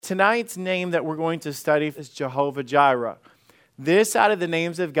tonight's name that we're going to study is Jehovah Jireh. This, out of the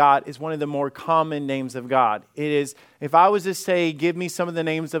names of God, is one of the more common names of God. It is, if I was to say, give me some of the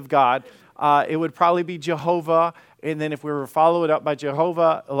names of God, it would probably be Jehovah. And then if we were to follow it up by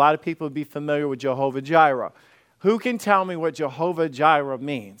Jehovah, a lot of people would be familiar with Jehovah Jireh. Who can tell me what Jehovah Jireh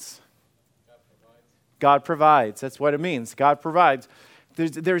means? God provides. That's what it means. God provides.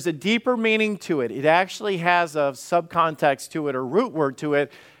 There's a deeper meaning to it. It actually has a subcontext to it, or root word to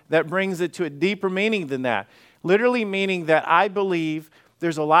it, that brings it to a deeper meaning than that. Literally meaning that I believe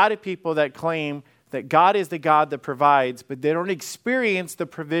there's a lot of people that claim that God is the God that provides, but they don't experience the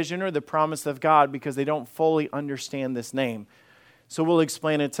provision or the promise of God because they don't fully understand this name. So we'll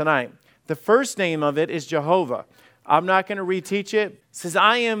explain it tonight. The first name of it is Jehovah. I'm not going to reteach it. It says,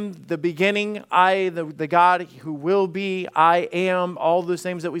 I am the beginning, the God who will be, I am, all those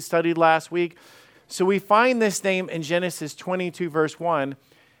names that we studied last week. So we find this name in Genesis 22, verse 1.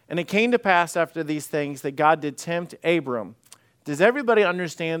 And it came to pass after these things that God did tempt Abram. Does everybody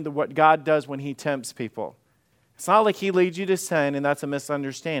understand what God does when he tempts people? It's not like he leads you to sin, and that's a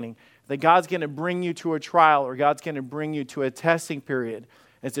misunderstanding. That God's going to bring you to a trial, or God's going to bring you to a testing period.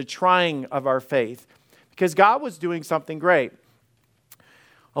 It's a trying of our faith. Because God was doing something great.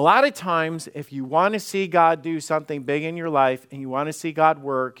 A lot of times, if you want to see God do something big in your life, and you want to see God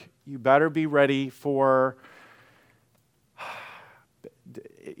work, you better be ready for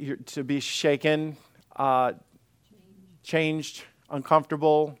to be shaken, changed,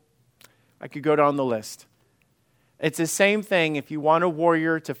 uncomfortable. I could go down the list. It's the same thing if you want a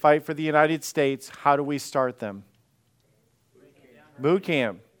warrior to fight for the United States. How do we start them? Boot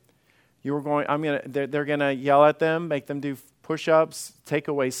camp. They're gonna yell at them, make them do push-ups, take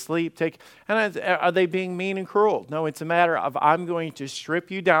away sleep. Are they being mean and cruel? No, it's a matter of I'm going to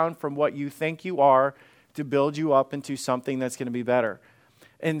strip you down from what you think you are to build you up into something that's going to be better.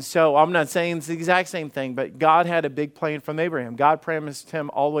 And so I'm not saying it's the exact same thing, but God had a big plan from Abraham. God promised him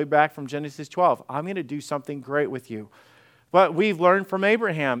all the way back from Genesis 12, I'm going to do something great with you. But we've learned from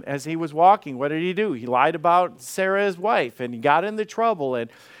Abraham as he was walking, what did he do? He lied about Sarah, his wife, and he got into trouble, and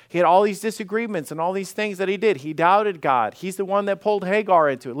he had all these disagreements and all these things that he did. He doubted God. He's the one that pulled Hagar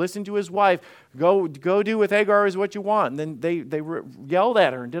into it. Listen to his wife. Go do with Hagar is what you want. And then they yelled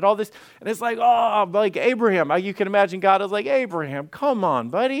at her and did all this. And it's like, like Abraham. You can imagine God is like, Abraham, come on,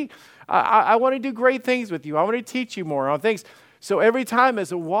 buddy. I want to do great things with you. I want to teach you more on things. So every time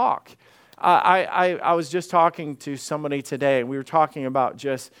is a walk. I was just talking to somebody today, and we were talking about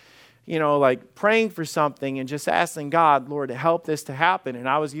just, like praying for something and just asking God, Lord, to help this to happen. And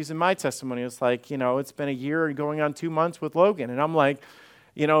I was using my testimony. It's like, it's been a year and going on 2 months with Logan. And I'm like,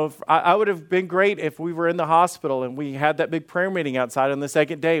 I would have been great if we were in the hospital and we had that big prayer meeting outside on the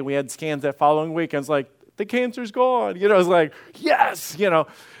second day. We had scans that following week. I was like, the cancer's gone. I was like, yes,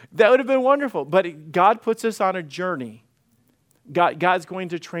 that would have been wonderful. But God puts us on a journey. God's going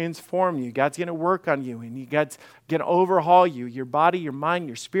to transform you. God's going to work on you. And God's going to overhaul you. Your body, your mind,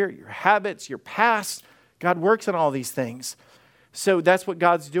 your spirit, your habits, your past. God works on all these things. So that's what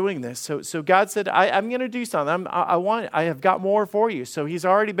God's doing this. So God said, I'm going to do something. I have got more for you. So he's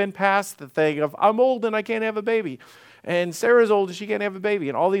already been past the thing of, I'm old and I can't have a baby. And Sarah's old and she can't have a baby.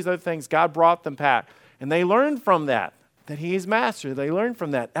 And all these other things, God brought them back. And they learned from that he is master. They learned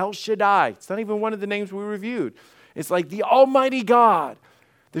from that. El Shaddai. It's not even one of the names we reviewed. It's like the Almighty God.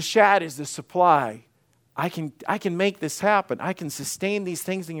 The Shad is the supply. I can make this happen. I can sustain these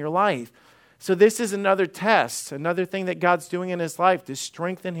things in your life. So this is another test, another thing that God's doing in his life to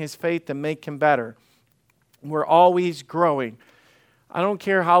strengthen his faith and make him better. We're always growing. I don't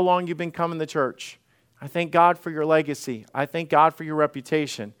care how long you've been coming to church. I thank God for your legacy. I thank God for your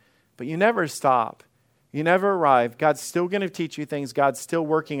reputation. But you never stop. You never arrive. God's still going to teach you things. God's still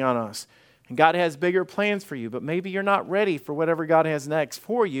working on us. And God has bigger plans for you, but maybe you're not ready for whatever God has next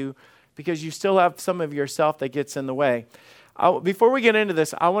for you because you still have some of yourself that gets in the way. Before we get into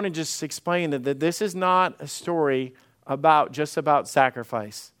this, I want to just explain that this is not a story about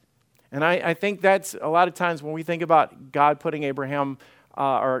sacrifice. And I think that's a lot of times when we think about God putting Abraham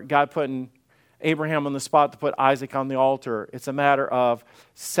on the spot to put Isaac on the altar, it's a matter of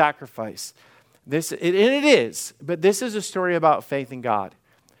sacrifice. It is, but this is a story about faith in God.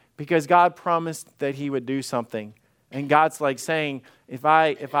 Because God promised that he would do something. And God's like saying, if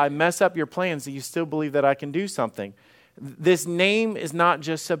I mess up your plans, do you still believe that I can do something? This name is not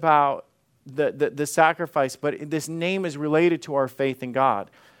just about the sacrifice, but this name is related to our faith in God.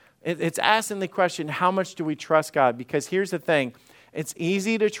 It's asking the question, how much do we trust God? Because here's the thing. It's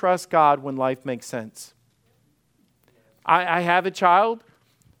easy to trust God when life makes sense. I have a child.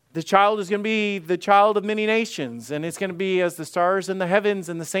 The child is going to be the child of many nations, and it's going to be as the stars in the heavens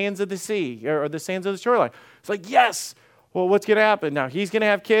and the sands of the sea, or the sands of the shoreline. It's like, yes. Well, what's going to happen? Now, he's going to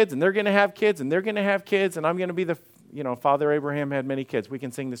have kids, and they're going to have kids, and they're going to have kids, and I'm going to be the, Father Abraham had many kids. We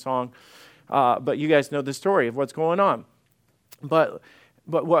can sing the song, but you guys know the story of what's going on. But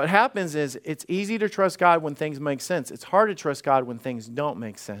what happens is it's easy to trust God when things make sense. It's hard to trust God when things don't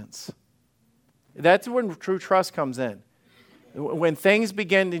make sense. That's when true trust comes in. When things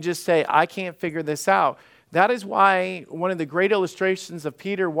begin to just say, I can't figure this out. That is why one of the great illustrations of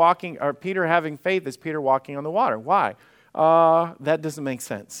Peter having faith is Peter walking on the water. Why? That doesn't make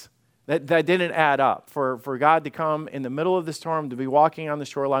sense. That didn't add up. For God to come in the middle of the storm to be walking on the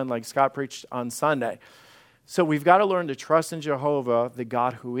shoreline like Scott preached on Sunday. So we've got to learn to trust in Jehovah, the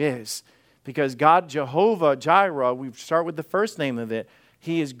God who is. Because God, Jehovah Jireh, we start with the first name of it.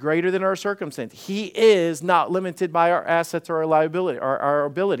 He is greater than our circumstance. He is not limited by our assets or our liability, or our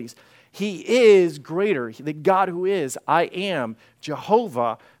abilities. He is greater. The God who is, I am,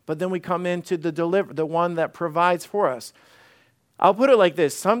 Jehovah. But then we come into the one that provides for us. I'll put it like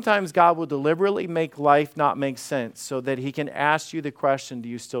this. Sometimes God will deliberately make life not make sense so that he can ask you the question, do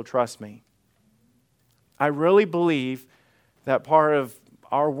you still trust me? I really believe that part of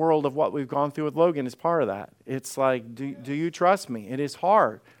our world of what we've gone through with Logan is part of that. It's like, do you trust me? It is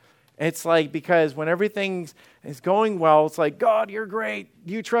hard. It's like, because when everything is going well, it's like, God, you're great.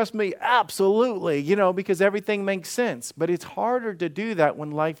 You trust me? Absolutely. Because everything makes sense. But it's harder to do that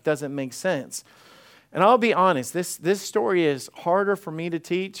when life doesn't make sense. And I'll be honest, this story is harder for me to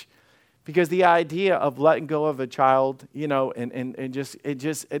teach because the idea of letting go of a child, and just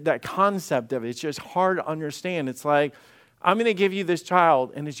that concept of it, it's just hard to understand. It's like, I'm going to give you this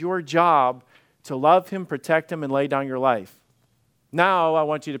child, and it's your job to love him, protect him, and lay down your life. Now I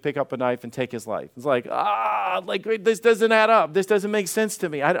want you to pick up a knife and take his life. It's like, this doesn't add up. This doesn't make sense to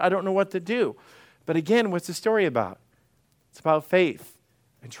me. I don't know what to do. But again, what's the story about? It's about faith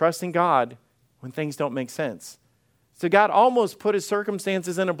and trusting God when things don't make sense. So God almost put his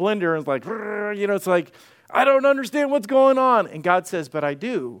circumstances in a blender and it's like, I don't understand what's going on. And God says, but I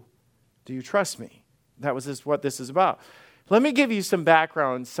do. Do you trust me? That was what this is about. Let me give you some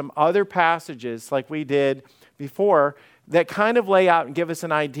background, some other passages like we did before that kind of lay out and give us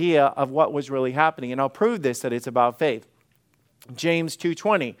an idea of what was really happening. And I'll prove this, that it's about faith. James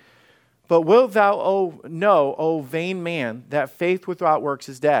 2:20. But wilt thou know, O vain man, that faith without works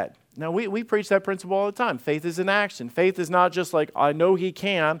is dead. Now, we preach that principle all the time. Faith is an action. Faith is not just like, I know he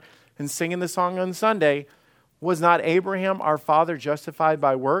can, and singing the song on Sunday. Was not Abraham, our father, justified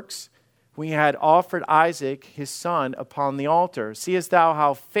by works? We had offered Isaac, his son, upon the altar. Seest thou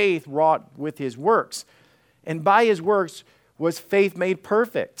how faith wrought with his works? And by his works was faith made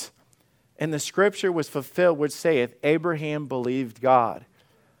perfect. And the scripture was fulfilled, which saith, Abraham believed God.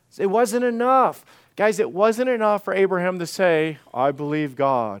 It wasn't enough. Guys, it wasn't enough for Abraham to say, I believe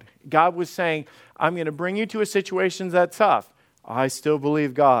God. God was saying, I'm going to bring you to a situation that's tough. I still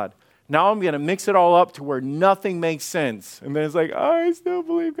believe God. Now I'm going to mix it all up to where nothing makes sense. And then it's like, I still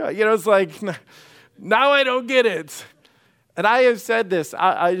believe God. It's like, now I don't get it. And I have said this,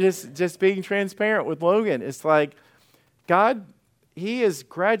 I just being transparent with Logan. It's like, God, he is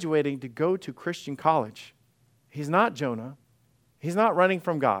graduating to go to Christian college. He's not Jonah. He's not running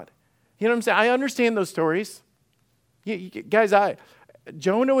from God. You know what I'm saying? I understand those stories. Guys,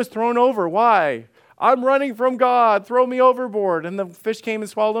 Jonah was thrown over. Why? I'm running from God. Throw me overboard. And the fish came and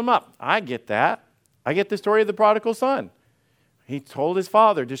swallowed him up. I get that. I get the story of the prodigal son. He told his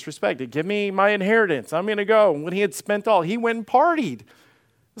father, disrespected, give me my inheritance. I'm going to go. And when he had spent all, he went and partied.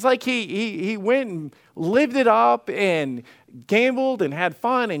 It's like he went and lived it up and gambled and had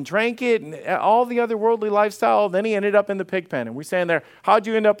fun and drank it and all the other worldly lifestyle. Then he ended up in the pig pen. And we're saying there, how'd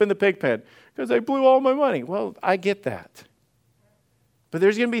you end up in the pig pen? Because I blew all my money. Well, I get that. But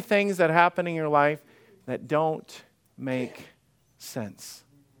there's going to be things that happen in your life that don't make sense.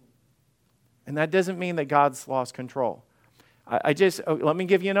 And that doesn't mean that God's lost control. Let me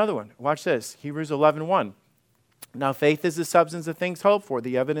give you another one. Watch this. Hebrews 11:1. Now faith is the substance of things hoped for,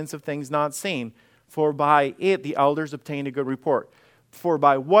 the evidence of things not seen. For by it the elders obtained a good report. For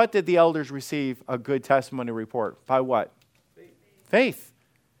by what did the elders receive a good testimony report? By what? Faith.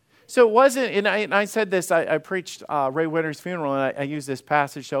 So it wasn't, and I said this, I preached Ray Winter's funeral, and I used this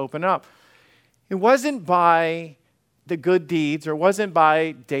passage to open up. It wasn't by the good deeds, or it wasn't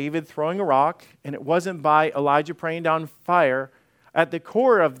by David throwing a rock, and it wasn't by Elijah praying down fire. At the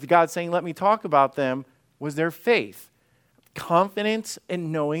core of God saying, let me talk about them, was their faith. Confidence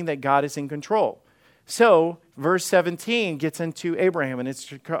in knowing that God is in control. So, verse 17 gets into Abraham, and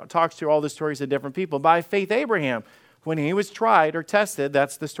it talks through all the stories of different people. By faith, Abraham, when he was tried or tested,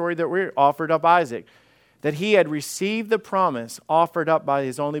 that's the story that we offered up Isaac, that he had received the promise offered up by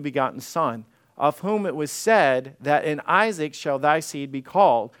his only begotten son, of whom it was said that in Isaac shall thy seed be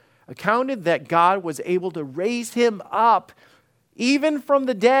called, accounted that God was able to raise him up even from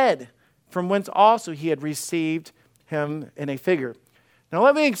the dead, from whence also he had received him in a figure. Now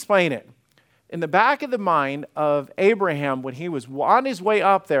let me explain it. In the back of the mind of Abraham, when he was on his way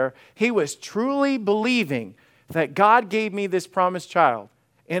up there, he was truly believing that God gave me this promised child.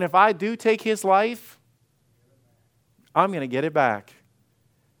 And if I do take his life, I'm going to get it back.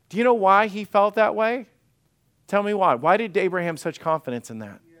 Do you know why he felt that way? Tell me why. Why did Abraham have such confidence in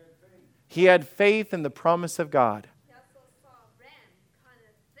that? He had faith in the promise of God.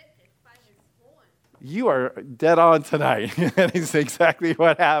 You are dead on tonight. That is exactly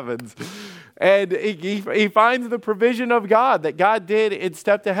what happens. And he finds the provision of God that God did and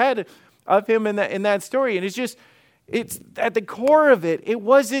stepped ahead of him in that story. And it's at the core of it, it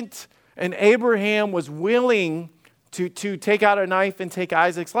wasn't, and Abraham was willing to take out a knife and take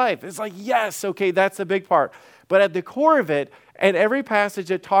Isaac's life. It's like, yes, okay, that's the big part. But at the core of it, and every passage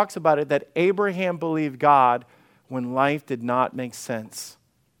that talks about it, that Abraham believed God when life did not make sense.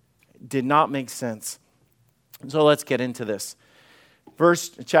 Did not make sense. So let's get into this.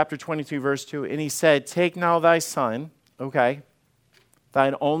 Chapter 22, verse 2. And he said, take now thy son, okay,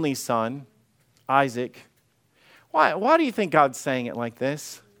 thine only son, Isaac. Why do you think God's saying it like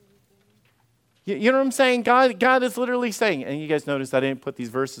this? You know what I'm saying? God is literally saying, and you guys notice I didn't put these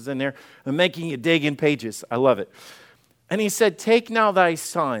verses in there. I'm making you dig in pages. I love it. And he said, take now thy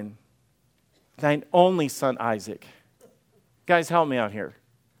son, thine only son, Isaac. Guys, help me out here.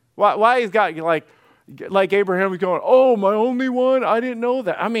 Why is God like Abraham was going, oh, my only one? I didn't know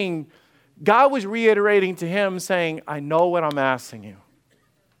that. I mean, God was reiterating to him saying, I know what I'm asking you.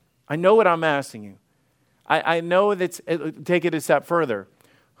 I know what I'm asking you. I know that, take it a step further.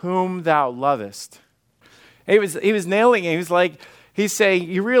 Whom thou lovest. He was nailing it. He's saying,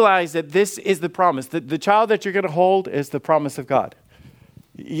 you realize that this is the promise. The child that you're going to hold is the promise of God.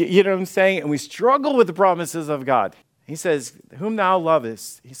 You know what I'm saying? And we struggle with the promises of God. He says, whom thou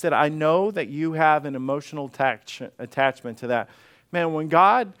lovest. He said, I know that you have an emotional attachment to that. Man, when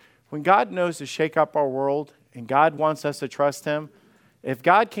God knows to shake up our world and God wants us to trust him, if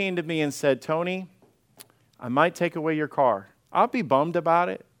God came to me and said, Tony, I might take away your car, I'll be bummed about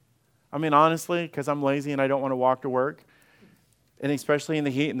it. I mean, honestly, because I'm lazy and I don't want to walk to work, and especially in the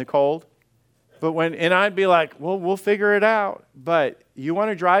heat and the cold. And I'd be like, well, we'll figure it out. But you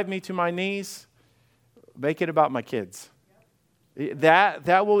want to drive me to my knees? Make it about my kids.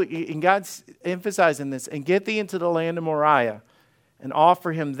 That will, and God's emphasizing this, and get thee into the land of Moriah, and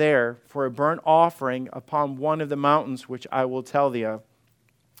offer him there for a burnt offering upon one of the mountains which I will tell thee of.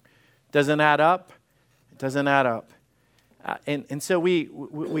 Doesn't add up? It doesn't add up. And so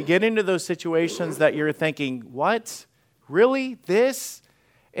we get into those situations that you're thinking, what? Really? This?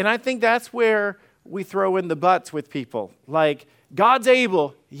 And I think that's where we throw in the buts with people. Like, God's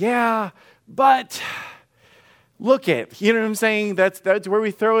able. Yeah, but look at, you know what I'm saying? That's where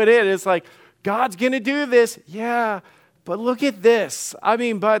we throw it in. It's like, God's going to do this. Yeah, but look at this. I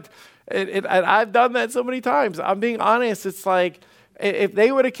mean, but I've done that so many times. I'm being honest. It's like, if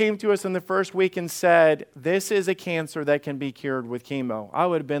they would have came to us in the first week and said, this is a cancer that can be cured with chemo, I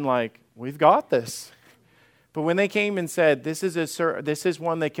would have been like, we've got this. But when they came and said, this is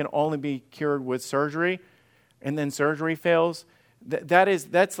one that can only be cured with surgery, and then surgery fails,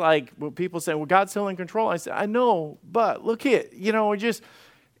 that's like what people say, well, God's still in control. I said, I know, but look at,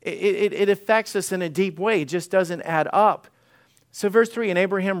 it affects us in a deep way. It just doesn't add up. So verse 3, and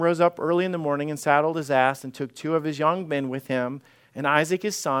Abraham rose up early in the morning and saddled his ass and took 2 of his young men with him and Isaac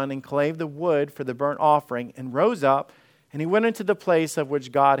his son, and clave the wood for the burnt offering, and rose up, and he went into the place of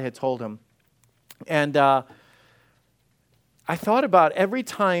which God had told him. And I thought about every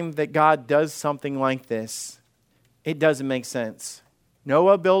time that God does something like this, it doesn't make sense.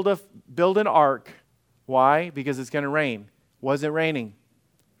 Noah build an ark. Why? Because it's going to rain. Was it raining?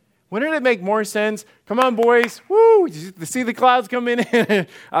 Wouldn't it make more sense? Come on, boys. Woo! You see the clouds coming in.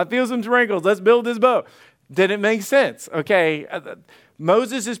 I feel some sprinkles. Let's build this boat. Did it make sense? Okay.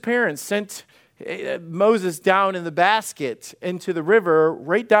 Moses' parents sent Moses down in the basket into the river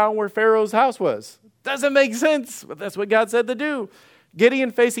right down where Pharaoh's house was. Doesn't make sense, but that's what God said to do.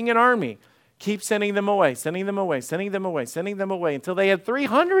 Gideon facing an army. Keep sending them away, sending them away, sending them away, sending them away until they had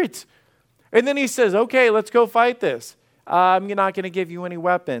 300. And then he says, okay, let's go fight this. I'm not going to give you any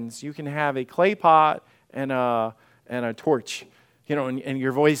weapons. You can have a clay pot and a torch, and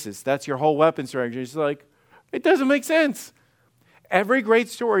your voices. That's your whole weapon strategy. It's like, it doesn't make sense. Every great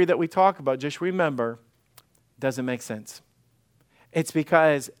story that we talk about, just remember, Doesn't make sense. It's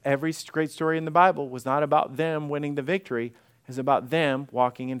because every great story in the Bible was not about them winning the victory. It's about them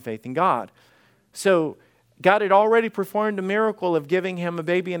walking in faith in God. So God had already performed a miracle of giving him a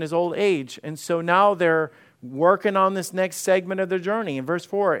baby in his old age. And so now they're working on this next segment of their journey. In verse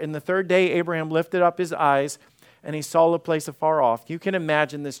 4, in the third day, Abraham lifted up his eyes and he saw a place afar off. You can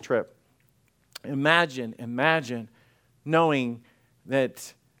imagine this trip. Imagine knowing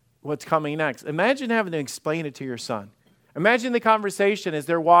that what's coming next. Imagine having to explain it to your son. Imagine the conversation as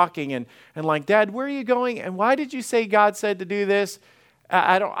they're walking and like, Dad, where are you going? And why did you say God said to do this?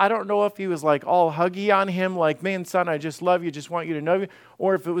 I don't know if he was like all huggy on him, like, man, son, I just love you, just want you to know you,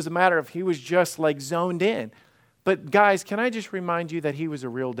 or if it was a matter of he was just like zoned in. But guys, can I just remind you that he was a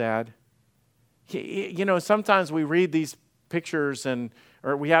real dad? Sometimes we read these pictures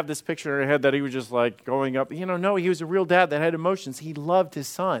or we have this picture in our head that he was just like going up. No, he was a real dad that had emotions. He loved his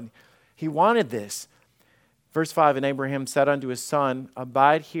son. He wanted this. Verse 5, and Abraham said unto his son,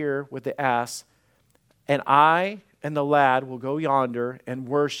 abide here with the ass, and I and the lad will go yonder and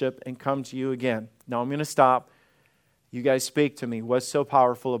worship and come to you again. Now I'm going to stop. You guys speak to me. What's so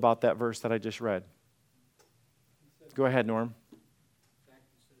powerful about that verse that I just read? Go ahead, Norm.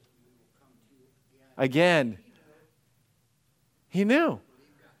 Again. He knew.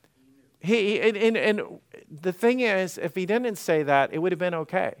 And the thing is, if he didn't say that, it would have been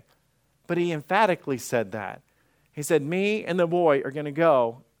okay. But he emphatically said that. He said, me and the boy are going to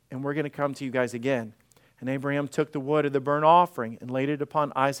go, and we're going to come to you guys again. And Abraham took the wood of the burnt offering and laid it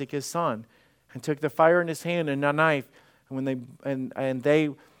upon Isaac his son, and took the fire in his hand and a knife. And they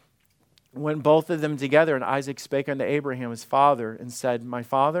went both of them together. And Isaac spake unto Abraham his father and said, my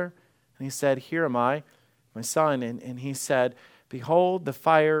father? And he said, here am I, my son. And he said, behold the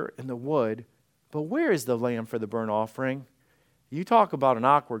fire and the wood, but where is the lamb for the burnt offering? You talk about an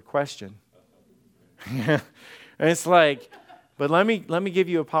awkward question. And it's like, but let me give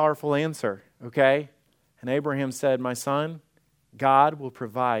you a powerful answer, okay? And Abraham said, my son, God will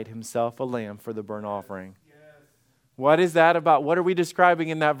provide himself a lamb for the burnt offering. Yes. What is that about? What are we describing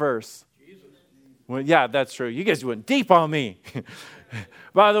in that verse? Jesus. Well, yeah, that's true. You guys went deep on me.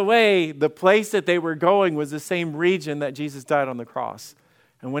 By the way, the place that they were going was the same region that Jesus died on the cross.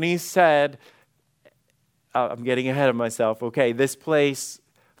 And when he said, I'm getting ahead of myself. Okay, this place,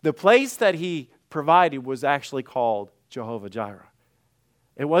 the place that he provided was actually called Jehovah Jireh.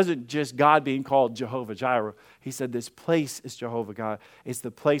 It wasn't just God being called Jehovah Jireh. He said this place is Jehovah God. It's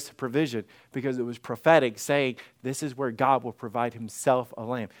the place of provision because it was prophetic saying this is where God will provide himself a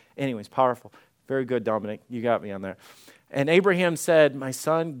lamb. Anyways, powerful. Very good, Dominic. You got me on there. And Abraham said, my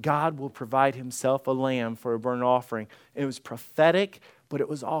son, God will provide himself a lamb for a burnt offering. It was prophetic, but it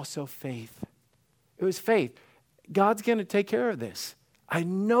was also faith. It was faith. God's going to take care of this. I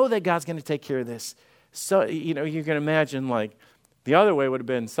know that God's going to take care of this. So, you can imagine like the other way would have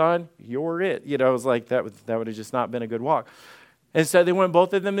been, son, you're it. It was like that would have just not been a good walk. And so they went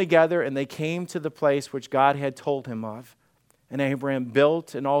both of them together and they came to the place which God had told him of. And Abraham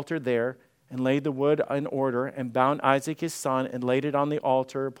built an altar there and laid the wood in order and bound Isaac his son and laid it on the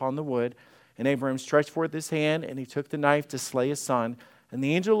altar upon the wood. And Abraham stretched forth his hand and he took the knife to slay his son. And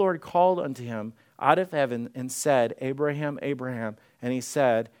the angel of the Lord called unto him out of heaven and said, Abraham, Abraham. And he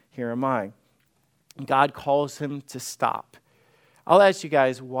said, here am I. God calls him to stop. I'll ask you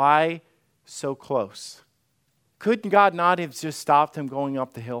guys, why so close? Could God not have just stopped him going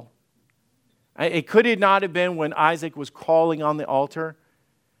up the hill? Could it not have been when Isaac was crawling on the altar?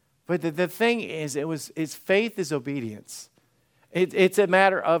 But the thing is, it's faith is obedience. It's a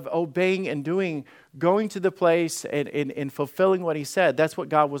matter of obeying and doing, going to the place and fulfilling what he said. That's what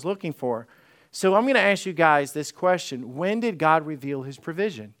God was looking for. So I'm going to ask you guys this question. When did God reveal his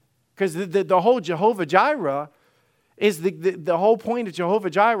provision? Because the whole Jehovah Jireh is the whole point of Jehovah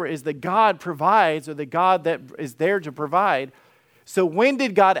Jireh is that God provides, or the God that is there to provide. So when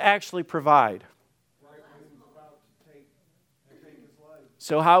did God actually provide? Right when he was about to take his life.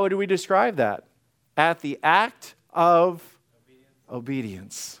 So how do we describe that? At the act of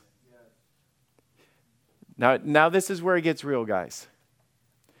obedience. Now this is where it gets real, guys.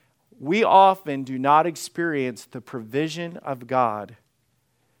 We often do not experience the provision of God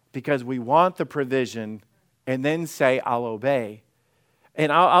because we want the provision and then say, I'll obey.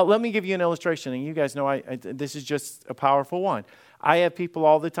 And let me give you an illustration. And you guys know this is just a powerful one. I have people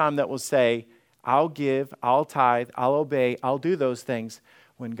all the time that will say, I'll give, I'll tithe, I'll obey, I'll do those things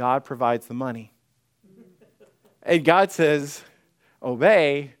when God provides the money. And God says,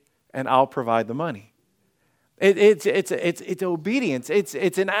 obey, and I'll provide the money. It's obedience.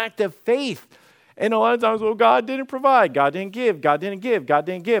 It's an act of faith. And a lot of times, well, God didn't provide. God didn't give. God didn't give. God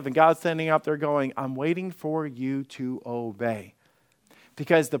didn't give. And God's standing up there going, I'm waiting for you to obey.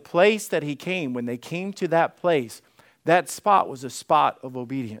 Because the place that he came, when they came to that place, that spot was a spot of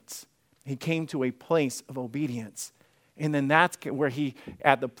obedience. He came to a place of obedience. And then that's where he,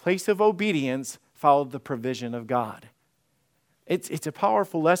 at the place of obedience, followed the provision of God. It's a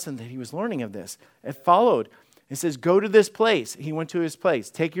powerful lesson that he was learning of this. It followed. It says, go to this place. He went to his place.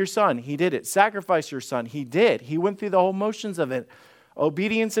 Take your son. He did it. Sacrifice your son. He did. He went through the whole motions of it.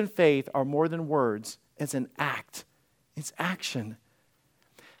 Obedience and faith are more than words. It's an act. It's action.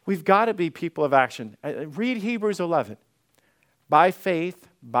 We've got to be people of action. Read Hebrews 11. By faith,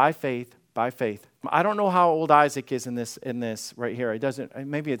 by faith, by faith. I don't know how old Isaac is in this right here. It doesn't.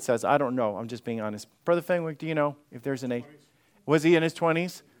 Maybe it says, I don't know. I'm just being honest. Brother Fenwick, do you know if there's an age? Was he in his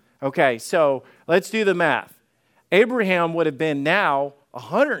 20s? Okay, so let's do the math. Abraham would have been now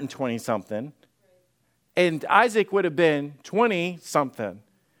 120-something, and Isaac would have been 20-something.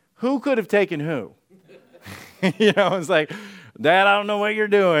 Who could have taken who? It's like, Dad, I don't know what you're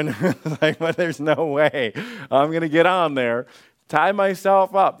doing. Like, but there's no way I'm going to get on there, tie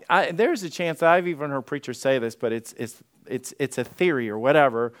myself up. There's a chance, I've even heard preachers say this, but it's a theory or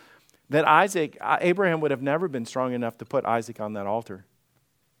whatever, that Abraham would have never been strong enough to put Isaac on that altar.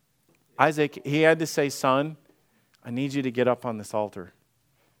 Isaac, he had to say, son, I need you to get up on this altar.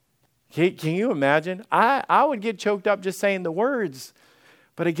 Can you imagine? I would get choked up just saying the words.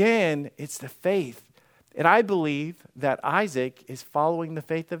 But again, it's the faith. And I believe that Isaac is following the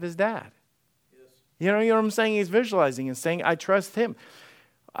faith of his dad. Yes. You know what I'm saying? He's visualizing and saying, I trust him.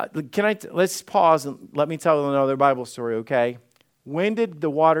 Let's pause and let me tell another Bible story, okay? When did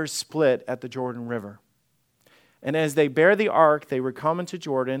the waters split at the Jordan River? And as they bare the ark, they were coming to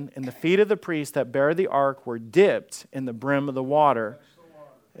Jordan, and the feet of the priests that bare the ark were dipped in the brim of the water.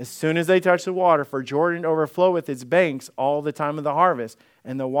 As soon as they touched the water, for Jordan overfloweth its banks all the time of the harvest.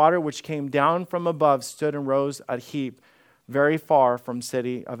 And the water which came down from above stood and rose a heap very far from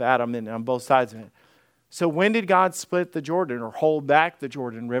city of Adam and on both sides of it. So when did God split the Jordan or hold back the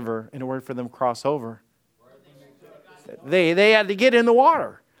Jordan River in order for them to cross over? They had to get in the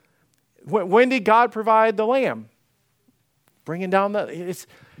water. When did God provide the lamb? Bringing down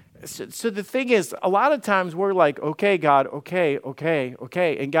so the thing is, a lot of times we're like, okay, God,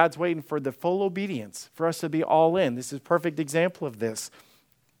 okay. And God's waiting for the full obedience, for us to be all in. This is a perfect example of this.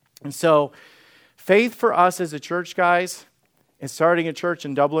 And so faith for us as a church, guys, is starting a church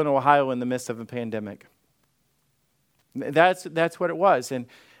in Dublin, Ohio in the midst of a pandemic. That's what it was. And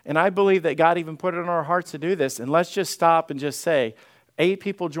I believe that God even put it in our hearts to do this. And let's just stop and just say, 8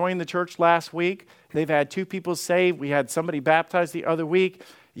 people joined the church last week. They've had 2 people saved. We had somebody baptized the other week.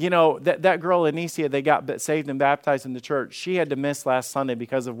 That girl, Anicia, they got saved and baptized in the church. She had to miss last Sunday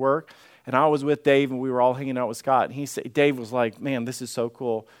because of work. And I was with Dave, and we were all hanging out with Scott. And Dave was like, man, this is so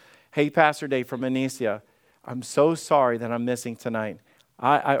cool. Hey, Pastor Dave from Anicia, I'm so sorry that I'm missing tonight.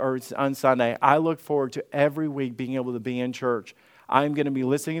 Or on Sunday. I look forward to every week being able to be in church. I'm going to be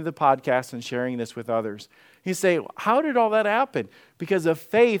listening to the podcast and sharing this with others. You say, how did all that happen? Because of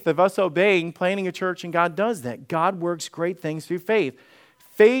faith, of us obeying, planting a church, and God does that. God works great things through faith.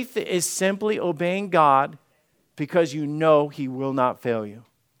 Faith is simply obeying God because you know He will not fail you.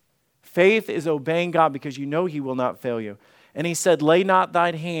 Faith is obeying God because you know He will not fail you. And He said, lay not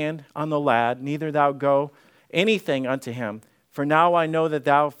thine hand on the lad, neither thou go anything unto him. For now I know that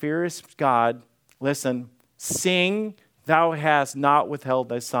thou fearest God. Listen, seeing thou hast not withheld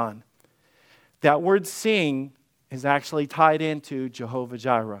thy son. That word seeing is actually tied into Jehovah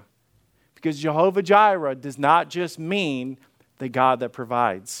Jireh. Because Jehovah Jireh does not just mean the God that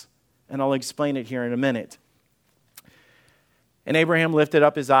provides. And I'll explain it here in a minute. And Abraham lifted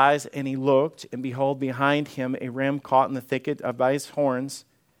up his eyes, and he looked, and behold, behind him a ram caught in the thicket by his horns.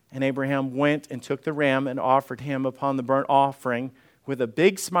 And Abraham went and took the ram and offered him upon the burnt offering with a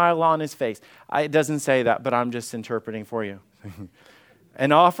big smile on his face. It doesn't say that, but I'm just interpreting for you.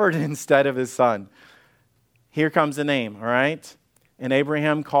 And offered instead of his son. Here comes the name, all right? And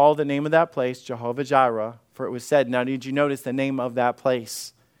Abraham called the name of that place Jehovah Jireh, for it was said. Now, did you notice the name of that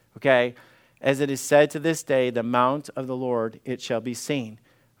place? Okay. As it is said to this day, the mount of the Lord, it shall be seen.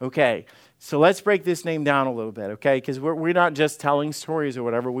 Okay. So let's break this name down a little bit, okay? Because we're not just telling stories or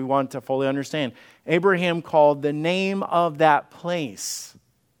whatever. We want to fully understand. Abraham called the name of that place,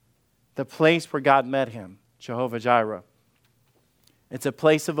 the place where God met him, Jehovah Jireh. It's a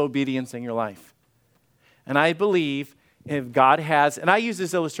place of obedience in your life. And I believe if God has, and I use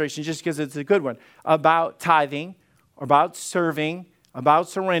this illustration just because it's a good one, about tithing, about serving, about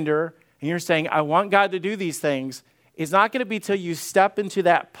surrender, and you're saying, I want God to do these things, It's not going to be till you step into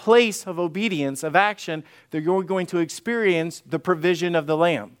that place of obedience, of action, that you're going to experience the provision of the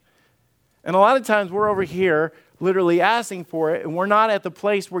Lamb. And a lot of times we're over here literally asking for it, and we're not at the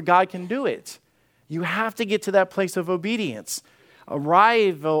place where God can do it. You have to get to that place of obedience.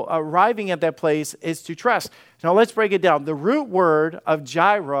 Arriving at that place is to trust. Now let's break it down. The root word of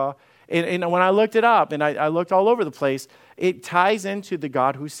Jireh, and when I looked it up, and I looked all over the place, it ties into the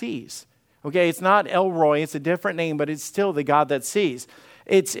God who sees. Okay, it's not Elroy, it's a different name, but it's still the God that sees.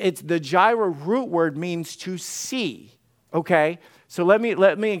 It's the Jireh root word means to see. Okay, so let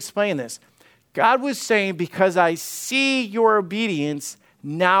me explain this. God was saying, because I see your obedience,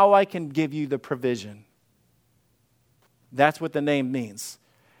 now I can give you the provision. That's what the name means.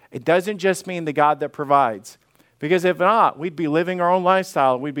 It doesn't just mean the God that provides. Because if not, we'd be living our own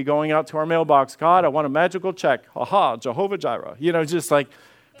lifestyle. We'd be going out to our mailbox. God, I want a magical check. Aha, Jehovah Jireh. Just like,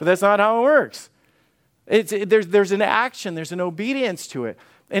 but that's not how it works. There's an action. There's an obedience to it.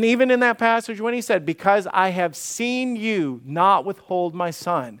 And even in that passage when he said, because I have seen you not withhold my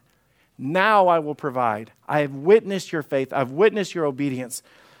son, now I will provide. I have witnessed your faith. I've witnessed your obedience.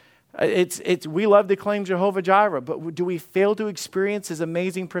 We love to claim Jehovah Jireh, but do we fail to experience his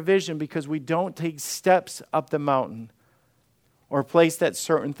amazing provision because we don't take steps up the mountain or place that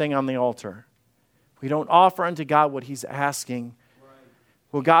certain thing on the altar? We don't offer unto God what he's asking. Right.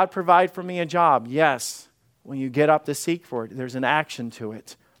 Will God provide for me a job? Yes. When you get up to seek for it, there's an action to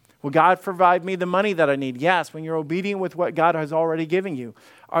it. Will God provide me the money that I need? Yes, when you're obedient with what God has already given you.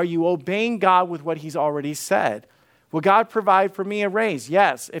 Are you obeying God with what he's already said? Will God provide for me a raise?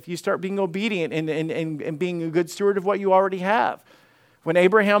 Yes, if you start being obedient and being a good steward of what you already have. When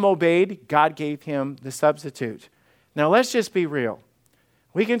Abraham obeyed, God gave him the substitute. Now let's just be real.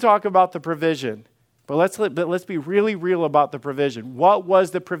 We can talk about the provision, but let's be really real about the provision. What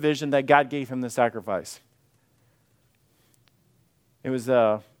was the provision that God gave him the sacrifice? It was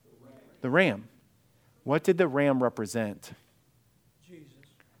the ram. What did the ram represent? Jesus.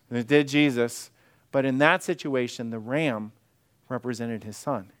 It did Jesus. But in that situation, the ram represented his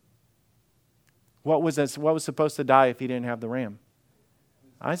son. What was supposed to die if he didn't have the ram?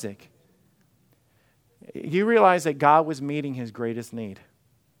 Isaac. You realize that God was meeting his greatest need.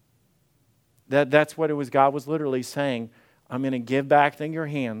 That's what it was. God was literally saying, I'm going to give back in your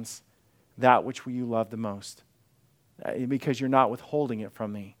hands that which you love the most. Because you're not withholding it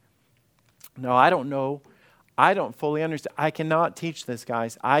from me. No, I don't know. I don't fully understand. I cannot teach this,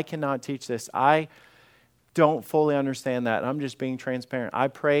 guys. I cannot teach this. I don't fully understand that. I'm just being transparent. I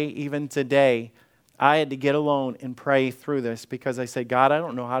pray even today. I had to get alone and pray through this because I said, God, I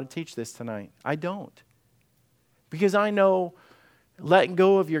don't know how to teach this tonight. I don't. Because I know letting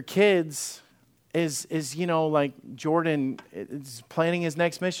go of your kids is like Jordan is planning his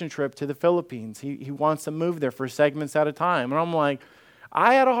next mission trip to the Philippines. He wants to move there for segments at a time. And I'm like,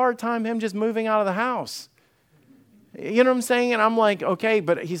 I had a hard time him just moving out of the house. You know what I'm saying? And I'm like, okay,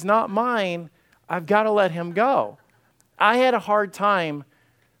 but he's not mine. I've got to let him go. I had a hard time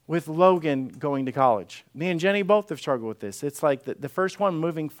with Logan going to college. Me and Jenny both have struggled with this. It's like the first one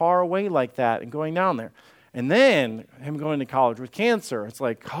moving far away like that and going down there. And then him going to college with cancer. It's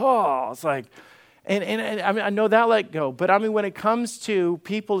like, and I mean, I know that let go. But I mean, when it comes to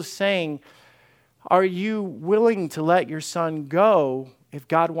people saying, are you willing to let your son go if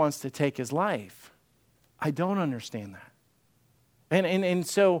God wants to take his life? I don't understand that. And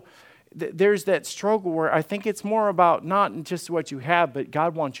so there's that struggle where I think it's more about not just what you have, but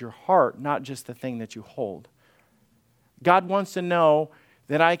God wants your heart, not just the thing that you hold. God wants to know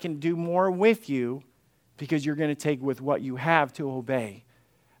that I can do more with you because you're going to take with what you have to obey.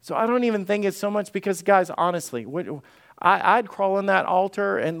 So I don't even think it's so much because, guys, honestly, I'd crawl on that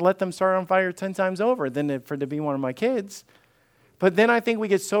altar and let them start on fire 10 times over than for to be one of my kids. But then I think we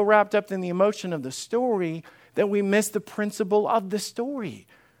get so wrapped up in the emotion of the story that we miss the principle of the story.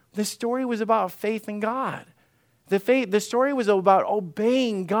 The story was about faith in God. The story was about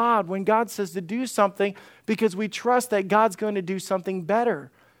obeying God when God says to do something because we trust that God's going to do something better.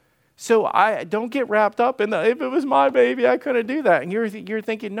 So I don't get wrapped up in if it was my baby, I couldn't do that. And you're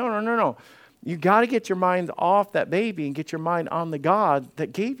thinking, no. You got to get your mind off that baby and get your mind on the God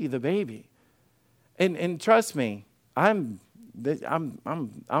that gave you the baby. And trust me, I'm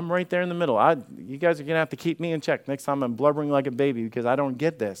right there in the middle. You guys are going to have to keep me in check next time I'm blubbering like a baby because I don't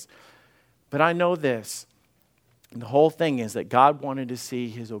get this. But I know this. And the whole thing is that God wanted to see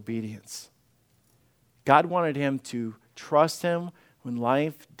his obedience. God wanted him to trust him when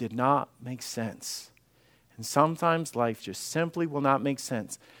life did not make sense. And sometimes life just simply will not make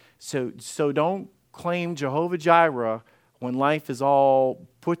sense. So don't claim Jehovah Jireh when life is all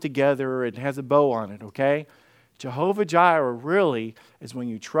put together and has a bow on it, okay? Jehovah Jireh really is when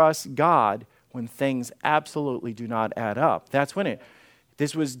you trust God when things absolutely do not add up. That's when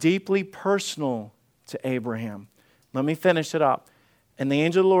this was deeply personal to Abraham. Let me finish it up. And the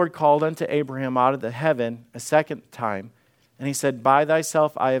angel of the Lord called unto Abraham out of the heaven a second time. And he said, By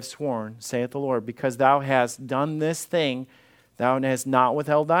thyself I have sworn, saith the Lord, because thou hast done this thing, thou hast not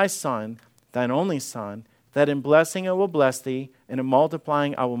withheld thy son, thine only son, that in blessing I will bless thee, and in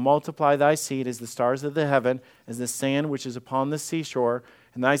multiplying I will multiply thy seed as the stars of the heaven, as the sand which is upon the seashore,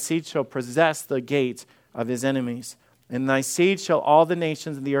 and thy seed shall possess the gates of his enemies. In thy seed shall all the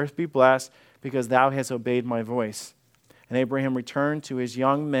nations of the earth be blessed, because thou hast obeyed my voice. And Abraham returned to his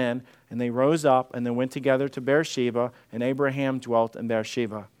young men, and they rose up, and they went together to Beersheba, and Abraham dwelt in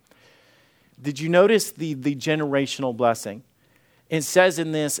Beersheba. Did you notice the generational blessing? It says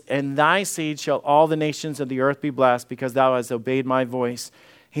in this, in thy seed shall all the nations of the earth be blessed, because thou hast obeyed my voice.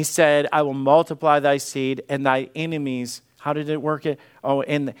 He said, I will multiply thy seed, and thy enemies. How did it work?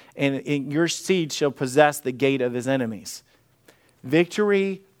 And your seed shall possess the gate of his enemies.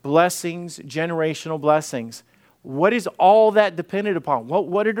 Victory, blessings, generational blessings. What is all that dependent upon?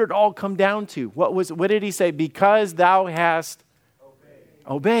 What did it all come down to? What did he say? Because thou hast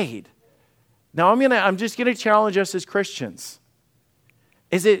obeyed. Now I'm just going to challenge us as Christians.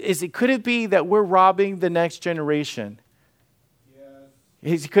 Could it be that we're robbing the next generation?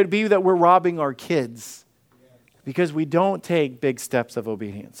 Yes. Could it be that we're robbing our kids? Yes. Because we don't take big steps of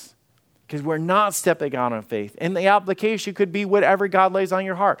obedience. Because we're not stepping out on faith. And the application could be whatever God lays on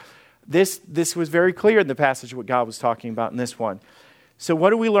your heart. This was very clear in the passage what God was talking about in this one. So what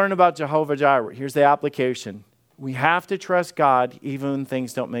do we learn about Jehovah Jireh? Here's the application. We have to trust God even when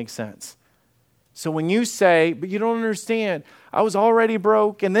things don't make sense. So when you say, but you don't understand, I was already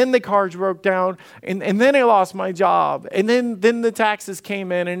broke, and then the cars broke down, and then I lost my job, and then the taxes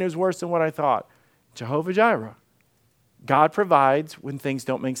came in, and it was worse than what I thought. Jehovah Jireh. God provides when things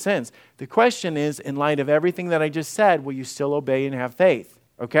don't make sense. The question is, in light of everything that I just said, will you still obey and have faith?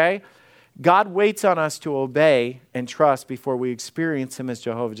 Okay? God waits on us to obey and trust before we experience him as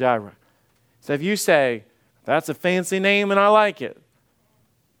Jehovah Jireh. So if you say, that's a fancy name and I like it,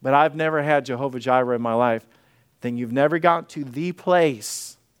 but I've never had Jehovah Jireh in my life, then you've never gotten to the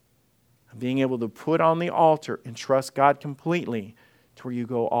place of being able to put on the altar and trust God completely to where you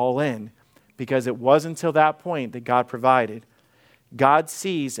go all in. Because it wasn't until that point that God provided. God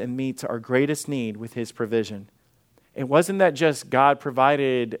sees and meets our greatest need with his provision. It wasn't that just God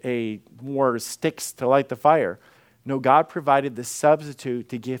provided more sticks to light the fire. No, God provided the substitute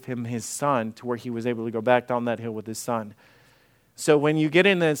to give him his son to where he was able to go back down that hill with his son. So when you get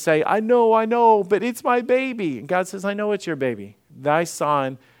in there and say, I know, but it's my baby. And God says, I know it's your baby. Thy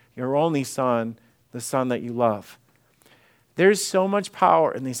son, your only son, the son that you love. There's so much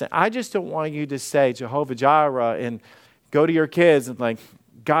power in these things. I just don't want you to say Jehovah Jireh and go to your kids and like,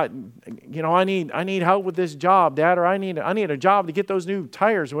 God, I need help with this job, Dad, or I need a job to get those new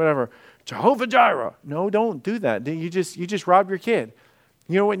tires or whatever. Jehovah Jireh. No, don't do that. You just rob your kid.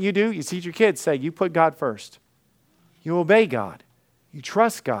 You know what you do? You teach your kids, say, you put God first. You obey God. You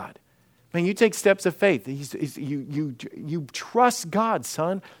trust God. Man, you take steps of faith. You trust God,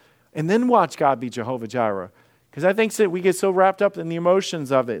 son, and then watch God be Jehovah Jireh. Because I think that we get so wrapped up in the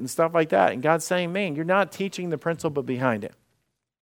emotions of it and stuff like that. And God's saying, man, you're not teaching the principle behind it.